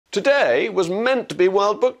Today was meant to be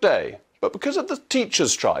World Book Day, but because of the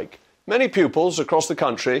teachers' strike, many pupils across the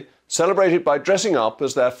country celebrate it by dressing up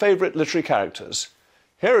as their favourite literary characters.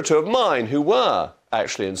 Here are two of mine who were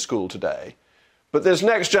actually in school today. But this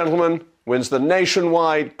next gentleman wins the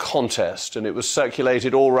nationwide contest, and it was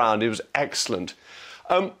circulated all round. It was excellent.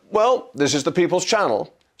 Well, this is the People's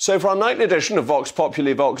Channel. So for our nightly edition of Vox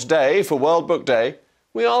Populi Vox Day for World Book Day,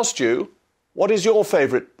 we asked you, what is your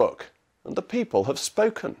favourite book? And the people have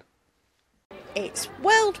spoken. It's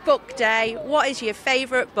World Book Day. What is your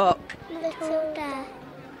favourite book? Matilda.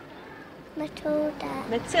 Matilda.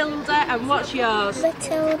 Matilda. And what's yours?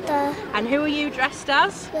 Matilda. And who are you dressed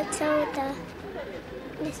as? Matilda.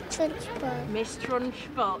 Miss Trunchbull. Miss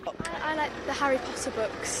Trunchbull. I like the Harry Potter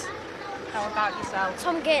books. How about yourself?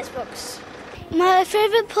 Tom Gates books. My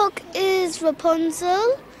favourite book is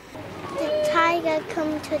Rapunzel. The Tiger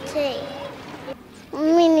Come to Tea.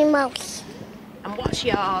 Minnie Mouse. And what's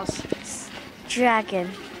yours? Dragon.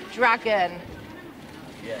 Dragon.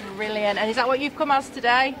 Yeah. Brilliant. And is that what you've come as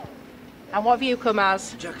today? And what have you come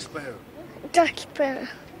as? Jack Sparrow. Jack Sparrow.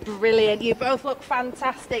 Brilliant. You both look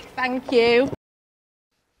fantastic. Thank you.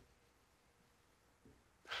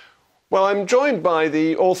 Well, I'm joined by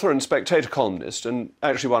the author and Spectator columnist, and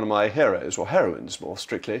actually one of my heroes, or heroines more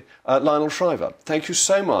strictly, Lionel Shriver. Thank you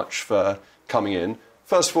so much for coming in.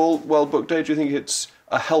 First of all, World Book Day, do you think it's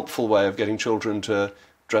a helpful way of getting children to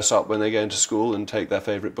dress up when they go into school and take their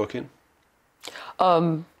favourite book in?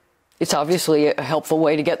 It's obviously a helpful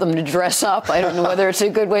way to get them to dress up. I don't know whether it's a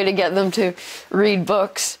good way to get them to read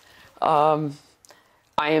books. I'm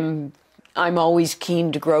always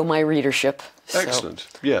keen to grow my readership. Excellent,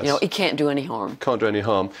 so, yes. You know, it can't do any harm. Can't do any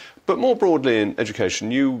harm. But more broadly in education,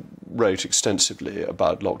 you wrote extensively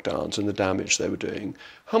about lockdowns and the damage they were doing.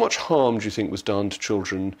 How much harm do you think was done to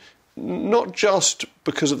children, not just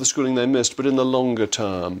because of the schooling they missed, but in the longer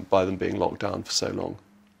term by them being locked down for so long?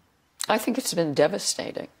 I think it's been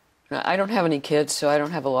devastating. I don't have any kids, so I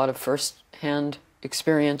don't have a lot of first-hand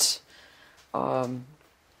experience. But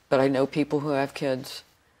I know people who have kids.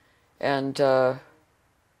 And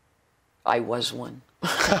I was one.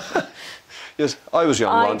 Yes, I was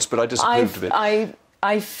young once, but I disapproved of it.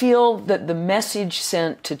 I feel that the message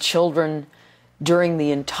sent to children during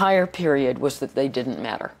the entire period was that they didn't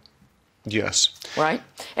matter. Yes. Right?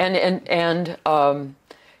 And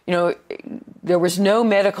you know, there was no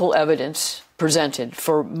medical evidence presented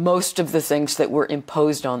for most of the things that were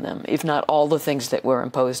imposed on them, if not all the things that were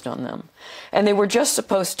imposed on them. And they were just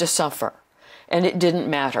supposed to suffer. And it didn't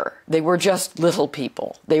matter. They were just little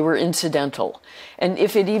people. They were incidental. And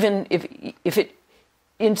if it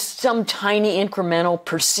in some tiny incremental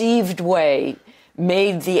perceived way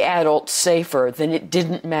made the adults safer, then it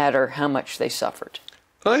didn't matter how much they suffered.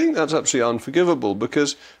 I think that's absolutely unforgivable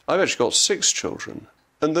because I've actually got 6 children.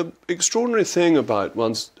 And the extraordinary thing about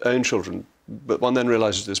one's own children, but one then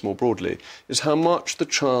realises this more broadly, is how much the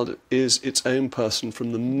child is its own person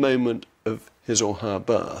from the moment of his or her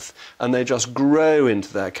birth, and they just grow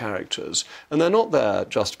into their characters, and they're not there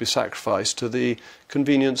just to be sacrificed to the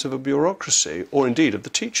convenience of a bureaucracy, or indeed of the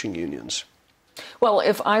teaching unions. Well,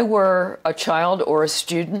 if I were a child or a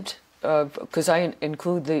student, because I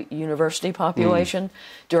include the university population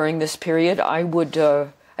during this period, I would,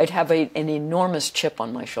 I'd have an enormous chip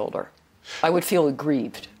on my shoulder. I would feel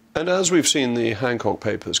aggrieved. And as we've seen the Hancock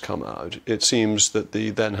papers come out, it seems that the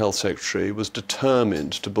then Health Secretary was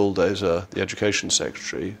determined to bulldoze the Education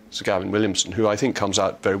Secretary, Sir Gavin Williamson, who I think comes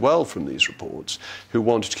out very well from these reports, who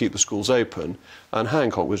wanted to keep the schools open, and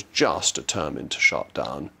Hancock was just determined to shut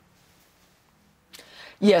down.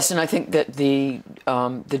 Yes, and I think that the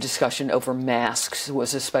discussion over masks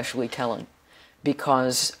was especially telling,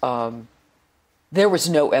 because there was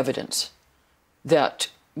no evidence that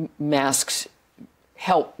masks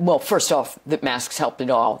help. Well, first off, that masks helped at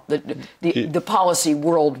all. The policy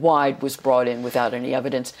worldwide was brought in without any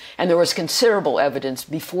evidence, and there was considerable evidence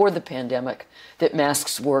before the pandemic that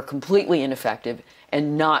masks were completely ineffective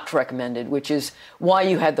and not recommended, which is why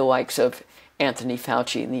you had the likes of Anthony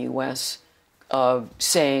Fauci in the U.S.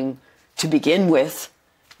 Saying, to begin with,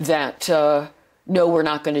 that no, we're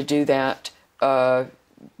not going to do that.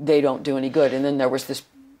 They don't do any good. And then there was this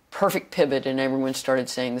perfect pivot, and everyone started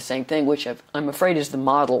saying the same thing, which I'm afraid is the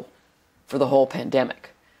model for the whole pandemic,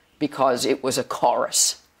 because it was a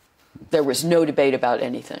chorus. There was no debate about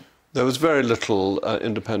anything. There was very little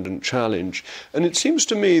independent challenge. And it seems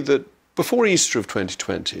to me that before Easter of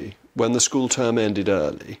 2020, when the school term ended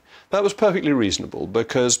early, that was perfectly reasonable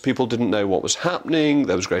because people didn't know what was happening,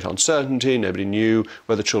 there was great uncertainty, nobody knew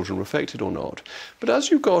whether children were affected or not. But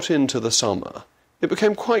as you got into the summer, it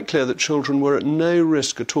became quite clear that children were at no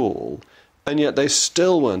risk at all, and yet they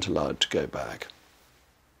still weren't allowed to go back.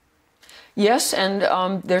 Yes, and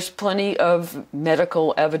there's plenty of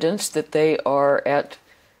medical evidence that they are at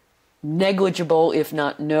negligible, if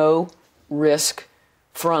not no, risk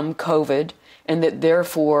from COVID, and that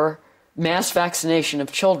therefore mass vaccination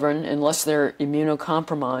of children, unless they're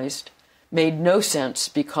immunocompromised, made no sense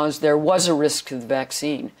because there was a risk to the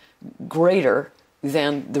vaccine greater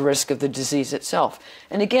than the risk of the disease itself.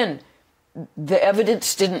 And again, the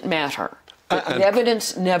evidence didn't matter. The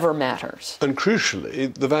evidence never matters. And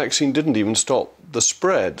crucially, the vaccine didn't even stop the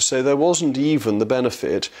spread, so there wasn't even the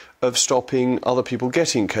benefit of stopping other people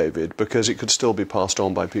getting COVID because it could still be passed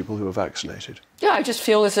on by people who were vaccinated. Yeah, I just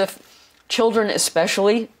feel as if children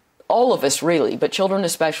especially, all of us really, but children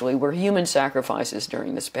especially, were human sacrifices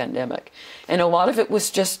during this pandemic. And a lot of it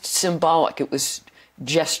was just symbolic. It was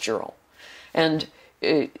gestural. And,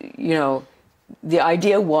 you know, the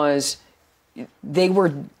idea was they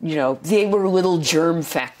were little germ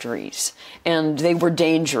factories, and they were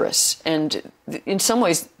dangerous, and in some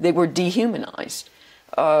ways they were dehumanized.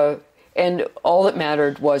 And all that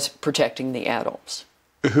mattered was protecting the adults,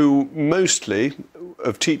 who mostly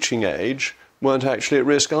of teaching age weren't actually at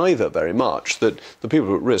risk either very much. That the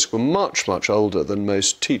people at risk were much, much older than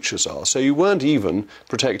most teachers are. So you weren't even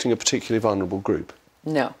protecting a particularly vulnerable group.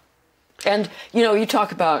 No. And, you know, you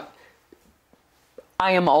talk about,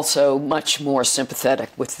 I am also much more sympathetic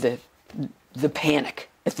with the panic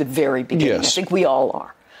at the very beginning. Yes. I think we all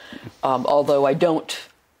are. Although I don't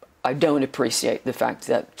appreciate the fact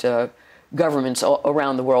that governments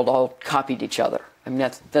around the world all copied each other. I mean,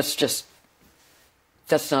 that's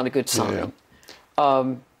not a good sign.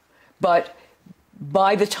 Yeah. But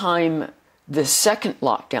by the time the second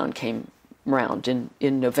lockdown came around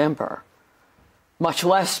in November, much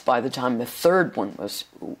less by the time the third one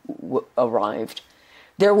arrived,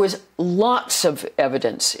 there was lots of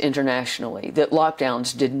evidence internationally that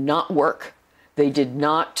lockdowns did not work. They did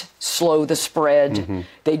not slow the spread. Mm-hmm.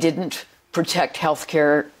 They didn't protect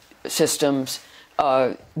healthcare systems.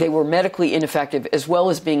 They were medically ineffective as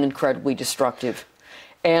well as being incredibly destructive.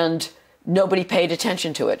 And nobody paid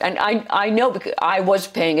attention to it. And I know because I was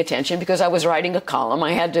paying attention because I was writing a column.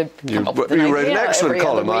 I had to come up with an idea. You wrote an excellent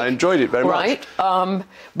column. I enjoyed it very much. Right.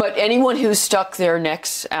 But anyone who stuck their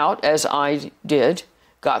necks out, as I did,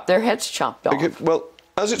 got their heads chopped off. Okay, well,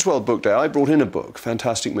 as it's World Book Day, I brought in a book,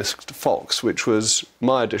 Fantastic Mr. Fox, which was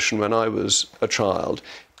my edition when I was a child.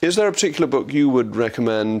 Is there a particular book you would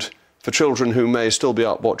recommend for children who may still be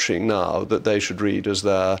up watching now that they should read as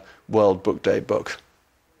their World Book Day book?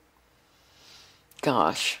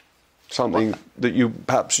 Gosh. Something that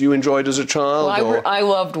perhaps you enjoyed as a child? Well, I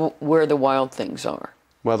loved Where the Wild Things Are.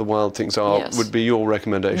 Where the Wild Things Are, yes, would be your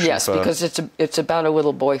recommendation? Yes, because it's about a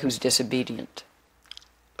little boy who's disobedient.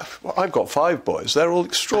 Well, I've got 5 boys. They're all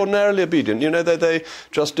extraordinarily obedient. You know, they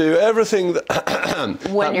just do everything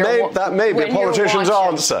that may be a politician's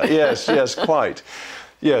answer. Yes, yes, quite.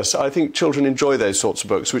 Yes, I think children enjoy those sorts of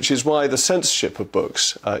books, which is why the censorship of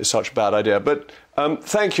books is such a bad idea. But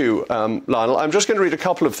thank you, Lionel. I'm just going to read a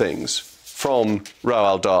couple of things from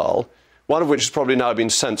Roald Dahl, one of which has probably now been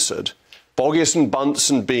censored. Boggis and Bunce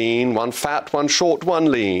and Bean, one fat, one short, one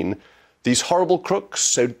lean. These horrible crooks,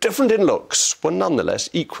 so different in looks, were nonetheless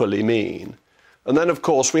equally mean. And then, of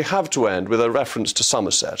course, we have to end with a reference to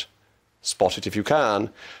Somerset. Spot it if you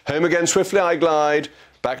can. Home again swiftly I glide,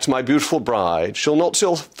 back to my beautiful bride. She'll not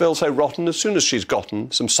feel so rotten as soon as she's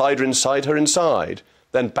gotten some cider inside her inside.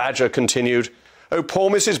 Then Badger continued, Oh,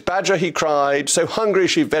 poor Mrs. Badger, he cried, so hungry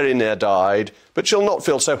she very near died, but she'll not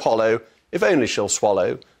feel so hollow, if only she'll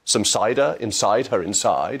swallow some cider inside her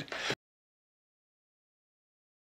inside.